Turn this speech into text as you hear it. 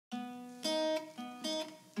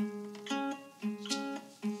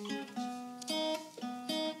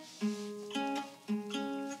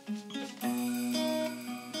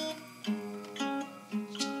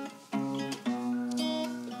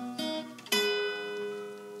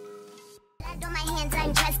blood on my hands,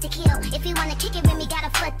 I'm dressed to kill. If you wanna kick it with me, gotta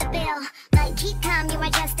foot the bill. But keep calm, you are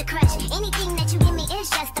just a crush. Anything that you give me is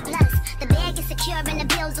just a plus. The bag is secure and the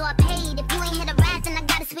bills all paid. If you ain't hit a ride, then I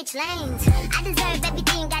gotta switch lanes. I deserve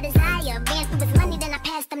everything I desire. Ran through with money, then I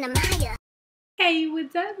passed them to Maya. Hey,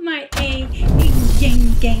 what's up, my gang?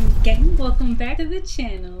 Welcome back to the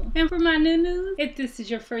channel. And for my new, if this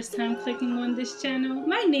is your first time clicking on this channel,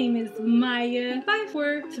 my name is Maya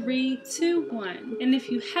 54321. And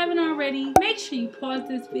if you haven't already, make sure you pause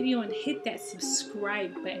this video and hit that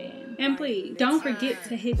subscribe button. And please don't forget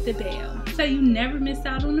to hit the bell so you never miss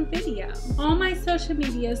out on a video. All my social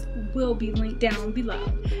medias will be linked down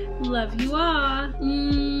below. Love you all.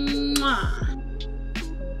 Mwah.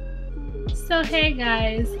 So hey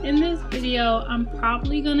guys, in this video I'm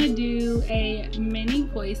probably gonna do a mini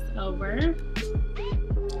voiceover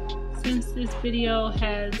since this video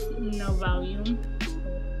has no volume.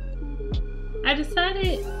 I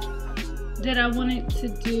decided that I wanted to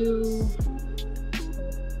do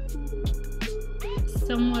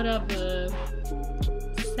somewhat of a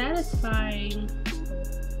satisfying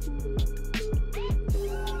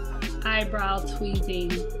eyebrow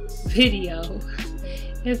tweezing video,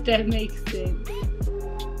 if that makes sense.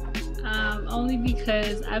 Only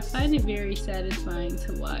because I find it very satisfying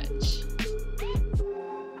to watch.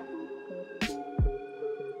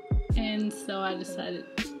 And so I decided,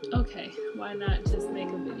 okay, why not just make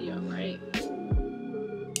a video, right?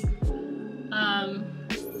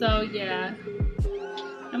 So yeah,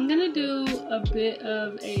 I'm gonna do a bit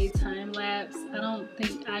of a time lapse. I don't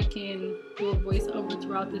think I can do a voiceover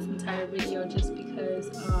throughout this entire video just because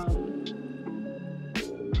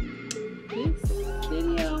this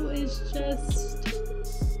video is just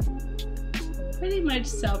pretty much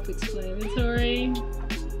self-explanatory.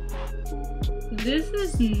 This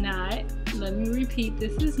is not, let me repeat,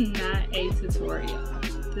 this is not a tutorial.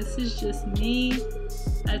 This is just me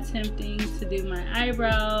attempting to do my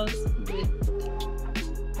eyebrows with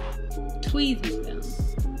tweezing them,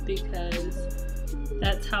 because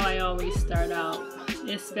that's how I always start out,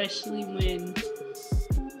 especially when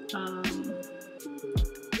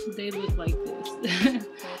they look like this.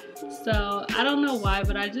 So I don't know why,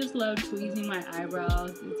 but I just love tweezing my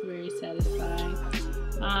eyebrows. It's very satisfying.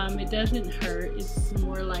 It doesn't hurt. It's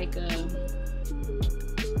more like a,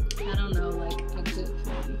 I don't know, like a good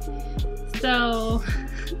feeling. So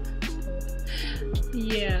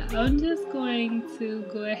yeah, I'm just going to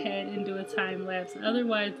go ahead and do a time lapse.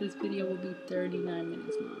 Otherwise this video will be 39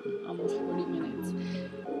 minutes long, almost 40 minutes.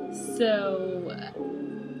 So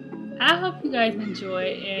I hope you guys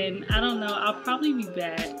enjoy, and I don't know, I'll probably be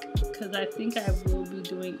back because I think I will be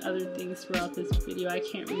doing other things throughout this video. I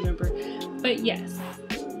can't remember, but yes,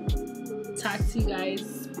 talk to you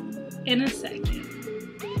guys in a second.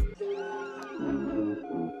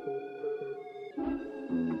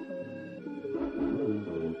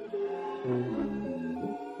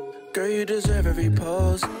 Girl, you deserve every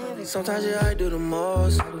pose. Sometimes I do the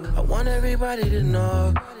most. I want everybody to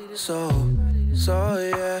know. So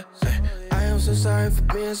yeah. I am so sorry for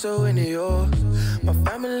being so into you. My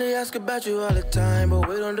family ask about you all the time, but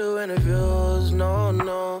we don't do interviews, no.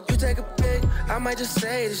 You take a pic, I might just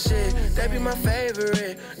say the shit. That be my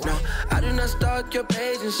favorite. No, I do not stalk your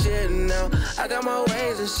page and shit. No, I got my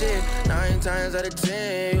ways and shit. 9 times out of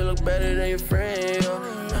 10, you look better than your friend, yo.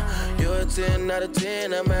 You're a 10 out of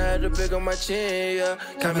 10, I'ma have to pick on my chin, yeah.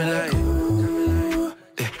 Got me like, ooh,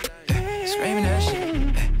 screaming that shit.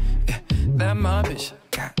 That my bitch,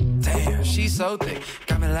 god damn, she's so thick.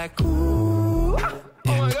 Got me like, ooh,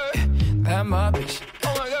 that my bitch,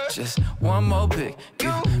 just one more pick.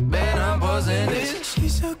 You bet I'm buzzing this.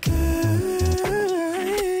 She's so good.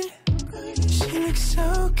 She looks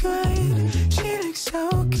so good. She looks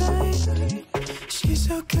so good. She's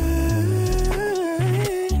so good.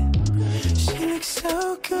 She looks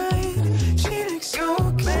so good. She looks so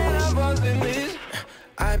good. Man, I'm buzzing this.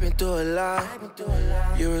 I've been through a lot.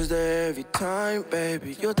 You was there every time,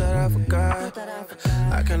 baby. You thought I forgot.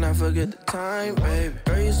 I cannot forget the time, baby.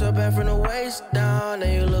 Girl, you so bad from the waist down,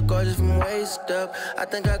 and you look gorgeous from waist up. I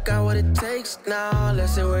think I got what it takes now.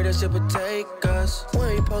 Let's see where this shit would take us.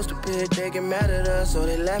 When we post a pic, they get mad at us, so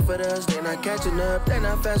they laugh at us. They not catching up, they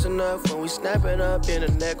not fast enough. When we snap it up, then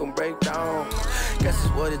the neck gon' break down. Guess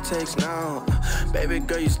it's what it takes now. Baby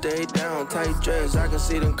girl, you stay down. Tight dress, I can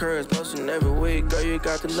see them curves posting every week. Girl, you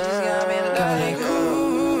got the love. Got me like,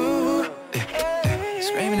 ooh,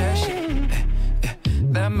 screaming that shit.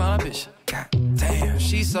 That my bitch, god damn,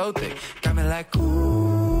 she's so thick. Got me like,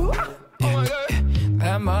 ooh,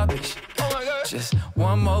 that my bitch, just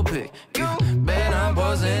one more pick. You bet I'm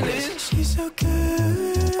buzzing this. She's so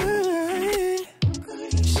good.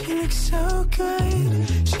 She looks so good.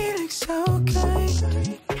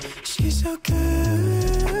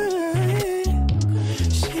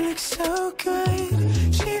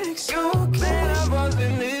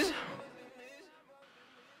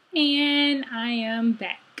 And I am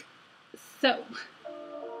back. So,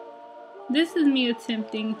 this is me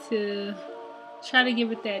attempting to try to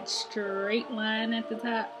give it that straight line at the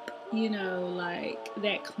top. You know, like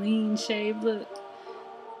that clean shave look.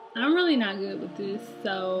 I'm really not good with this,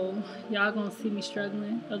 so y'all gonna see me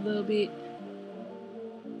struggling a little bit.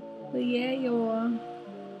 But yeah, y'all.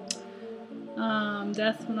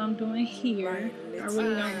 That's what I'm doing here. I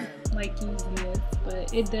really don't like using this,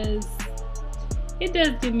 but it does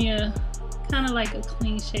give me a kind of like a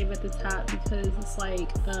clean shave at the top, because it's like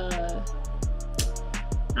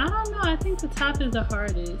I don't know, I think the top is the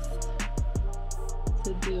hardest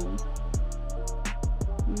to do.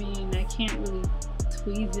 I mean, I can't really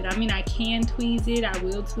tweeze it. I mean, I can tweeze it, I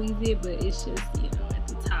will tweeze it, but it's just, you know, at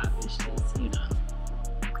the top it's just, you know.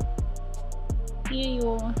 Yeah,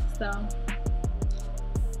 y'all. So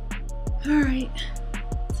alright,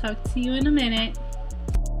 talk to you in a minute.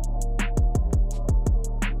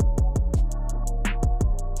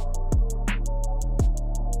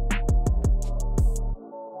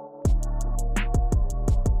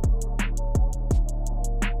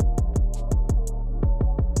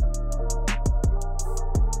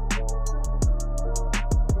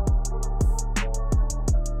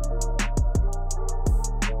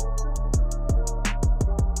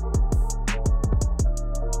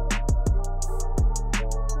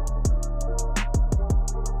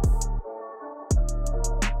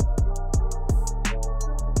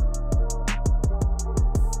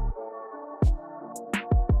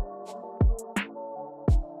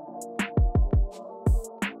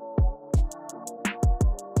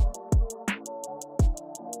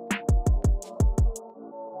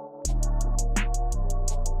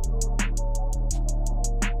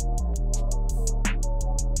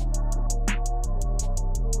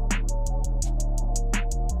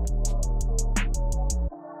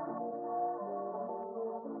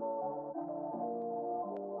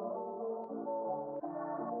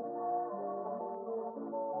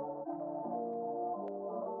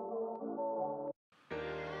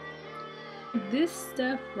 This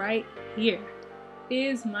stuff right here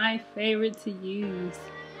is my favorite to use.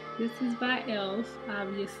 This is by e.l.f.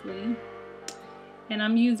 obviously, and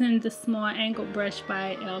I'm using the small angle brush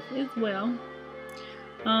by e.l.f. as well.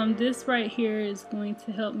 This right here is going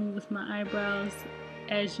to help me with my eyebrows.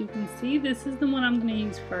 As you can see, this is the one I'm going to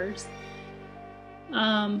use first.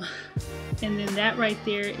 And then that right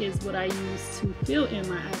there is what I use to fill in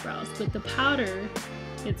my eyebrows. But the powder,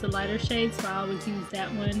 it's a lighter shade, so I always use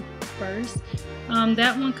that one first.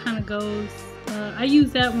 That one kind of goes, I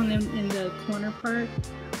use that one in the corner part,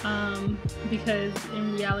 because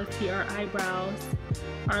in reality our eyebrows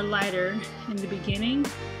are lighter in the beginning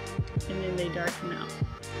and then they darken out.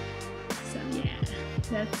 So yeah,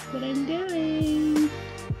 that's what I'm doing.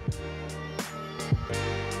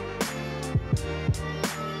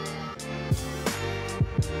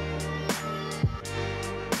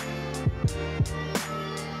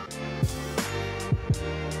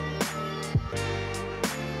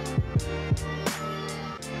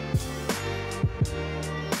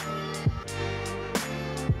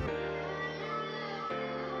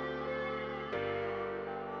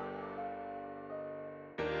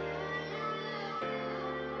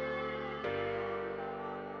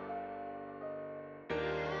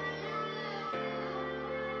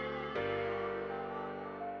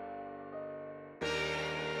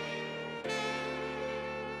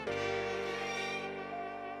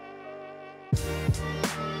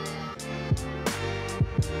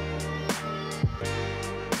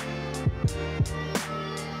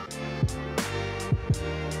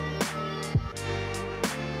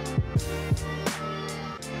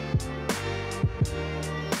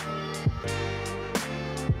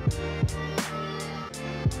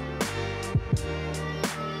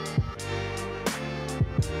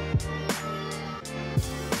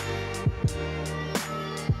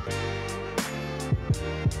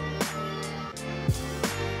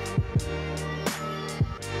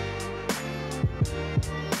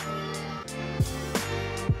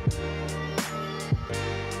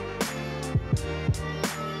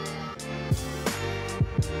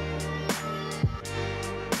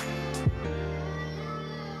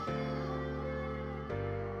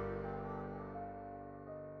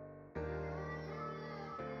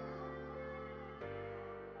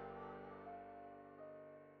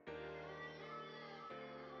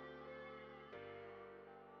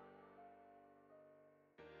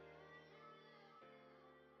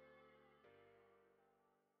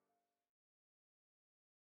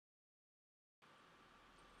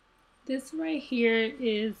 This right here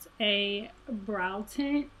is a brow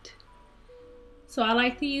tint. So I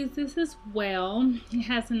like to use this as well. It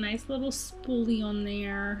has a nice little spoolie on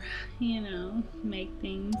there, you know, make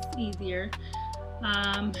things easier.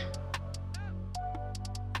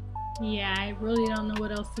 Yeah, I really don't know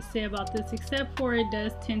what else to say about this, except for it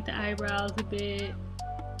does tint the eyebrows a bit,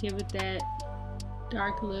 give it that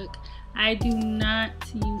dark look. I do not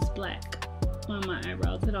use black on my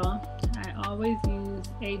eyebrows at all. I always use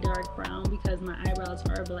a dark brown because my eyebrows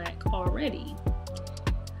are black already.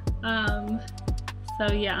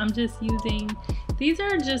 So yeah, I'm just using, these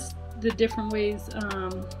are just the different ways,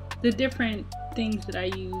 the different things that I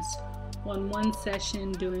use on one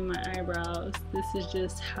session doing my eyebrows. This is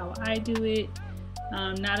just how I do it,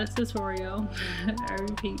 not a tutorial. I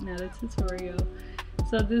repeat, not a tutorial.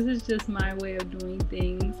 So this is just my way of doing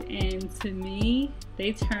things, and to me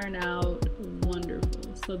they turn out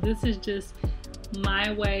wonderful. So this is just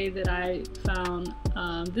my way that I found,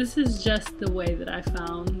 this is just the way that I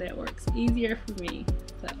found that works easier for me.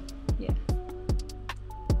 So yeah.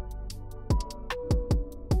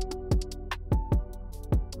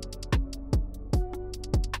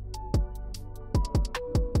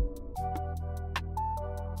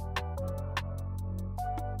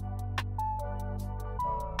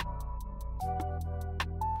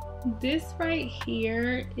 This right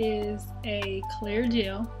here is a clear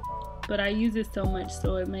gel, but I use it so much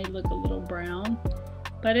so it may look a little brown,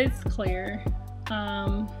 but it's clear.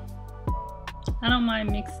 I don't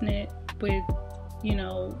mind mixing it with, you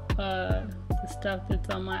know, the stuff that's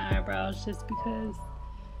on my eyebrows, just because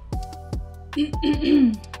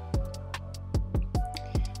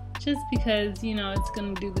you know, it's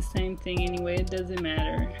gonna do the same thing anyway. It doesn't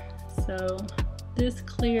matter. So this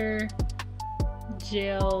clear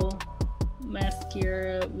gel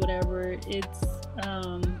mascara, whatever, it's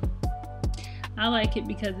I like it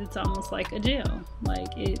because it's almost like a gel.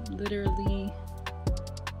 Like, it literally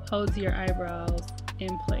holds your eyebrows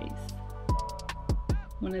in place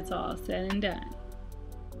when it's all said and done.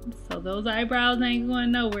 So those eyebrows ain't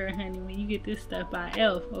going nowhere, honey, when you get this stuff by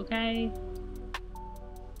e.l.f., okay?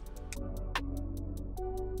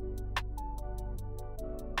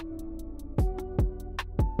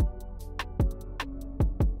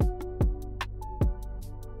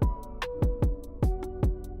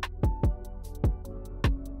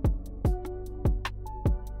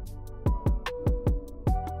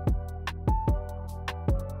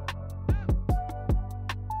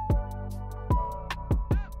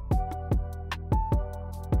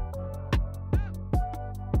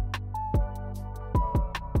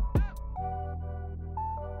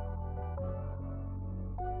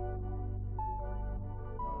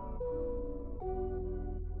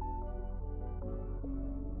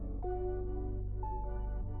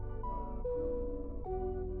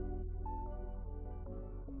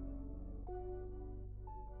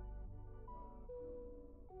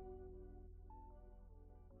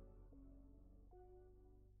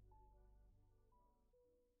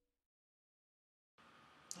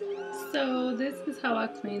 So this is how I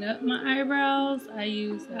clean up my eyebrows. I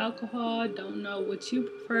use alcohol. Don't know what you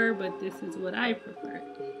prefer, but this is what I prefer.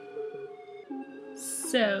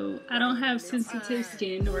 So I don't have sensitive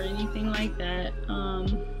skin or anything like that.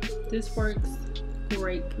 This works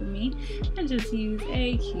great for me. I just use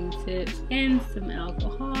a Q-tip and some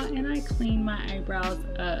alcohol, and I clean my eyebrows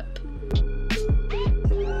up.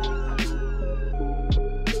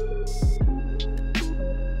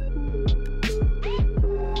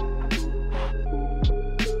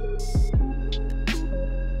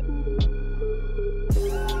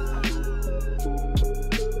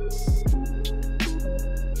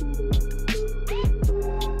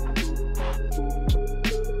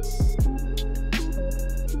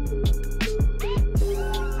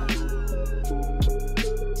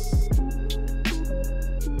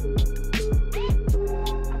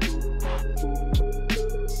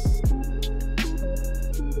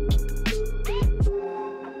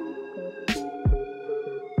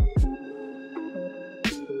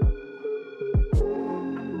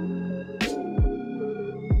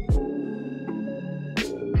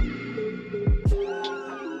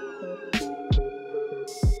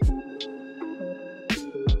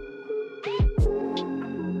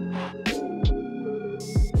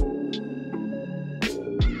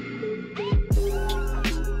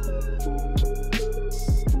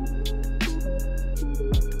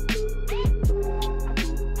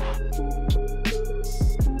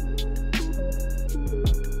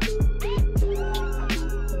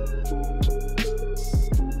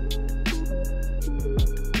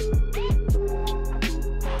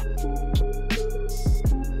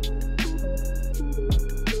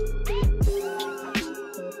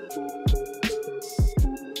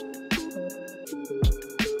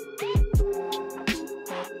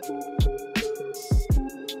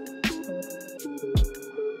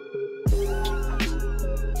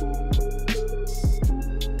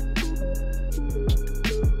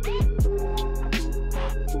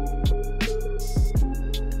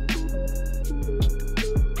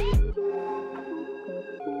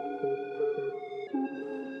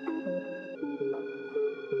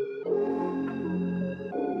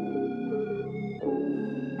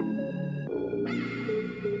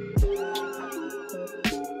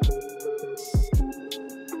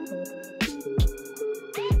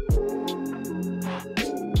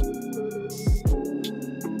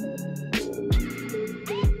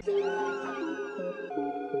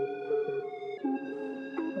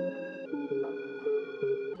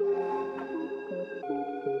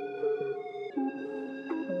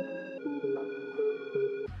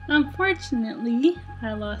 Unfortunately,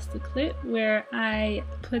 I lost the clip where I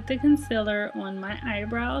put the concealer on my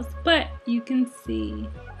eyebrows, but you can see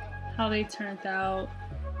how they turned out,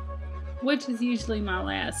 which is usually my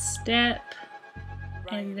last step.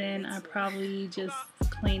 And then I probably just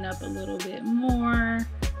clean up a little bit more.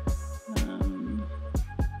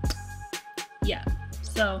 Yeah,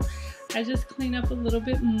 so I just clean up a little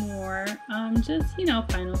bit more, just, you know,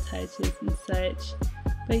 final touches and such.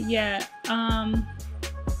 But yeah,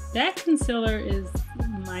 that concealer is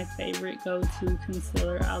my favorite go-to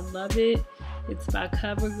concealer. I love it. It's by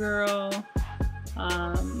CoverGirl.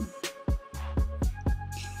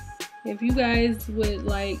 If you guys would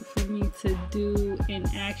like for me to do an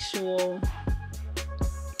actual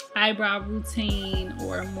eyebrow routine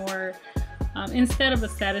or more, instead of a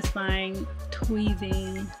satisfying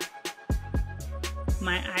tweezing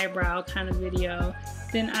my eyebrow kind of video,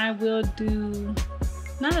 then I will do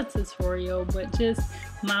not a tutorial, but just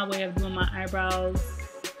my way of doing my eyebrows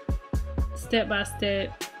step by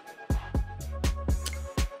step.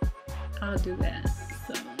 I'll do that.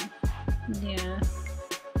 So yeah.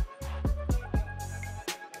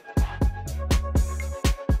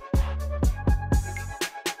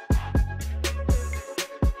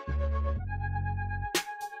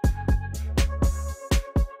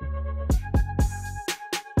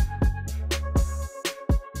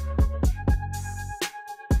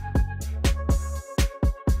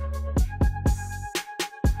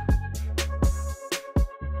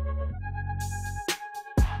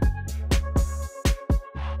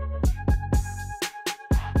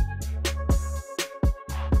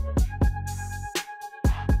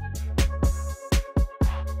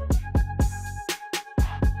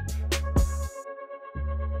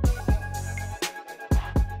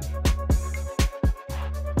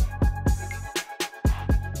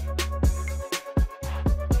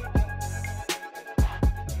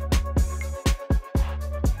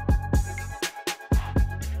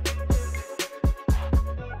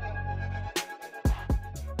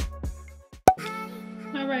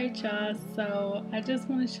 Alright y'all, so I just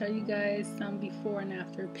want to show you guys some before and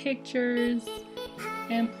after pictures,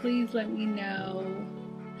 and please let me know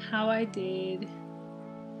how I did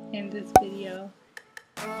in this video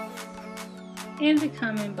in the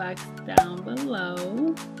comment box down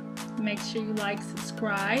below. Make sure you like,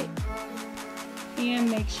 subscribe, and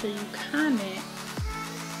make sure you comment,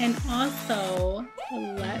 and also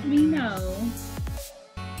let me know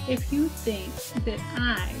if you think that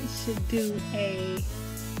I should do a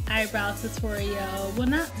eyebrow tutorial, well,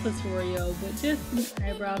 not tutorial, but just an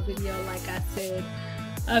eyebrow video, like I said,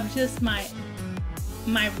 of just my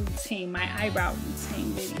routine, my eyebrow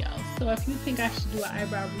routine video. So if you think I should do an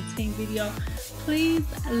eyebrow routine video, please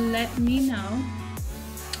let me know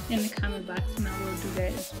in the comment box, and I will do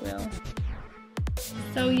that as well.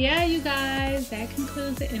 So yeah, you guys, that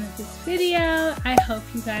concludes the end of this video. I hope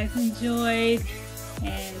you guys enjoyed,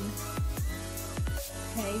 and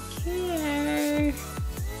take care.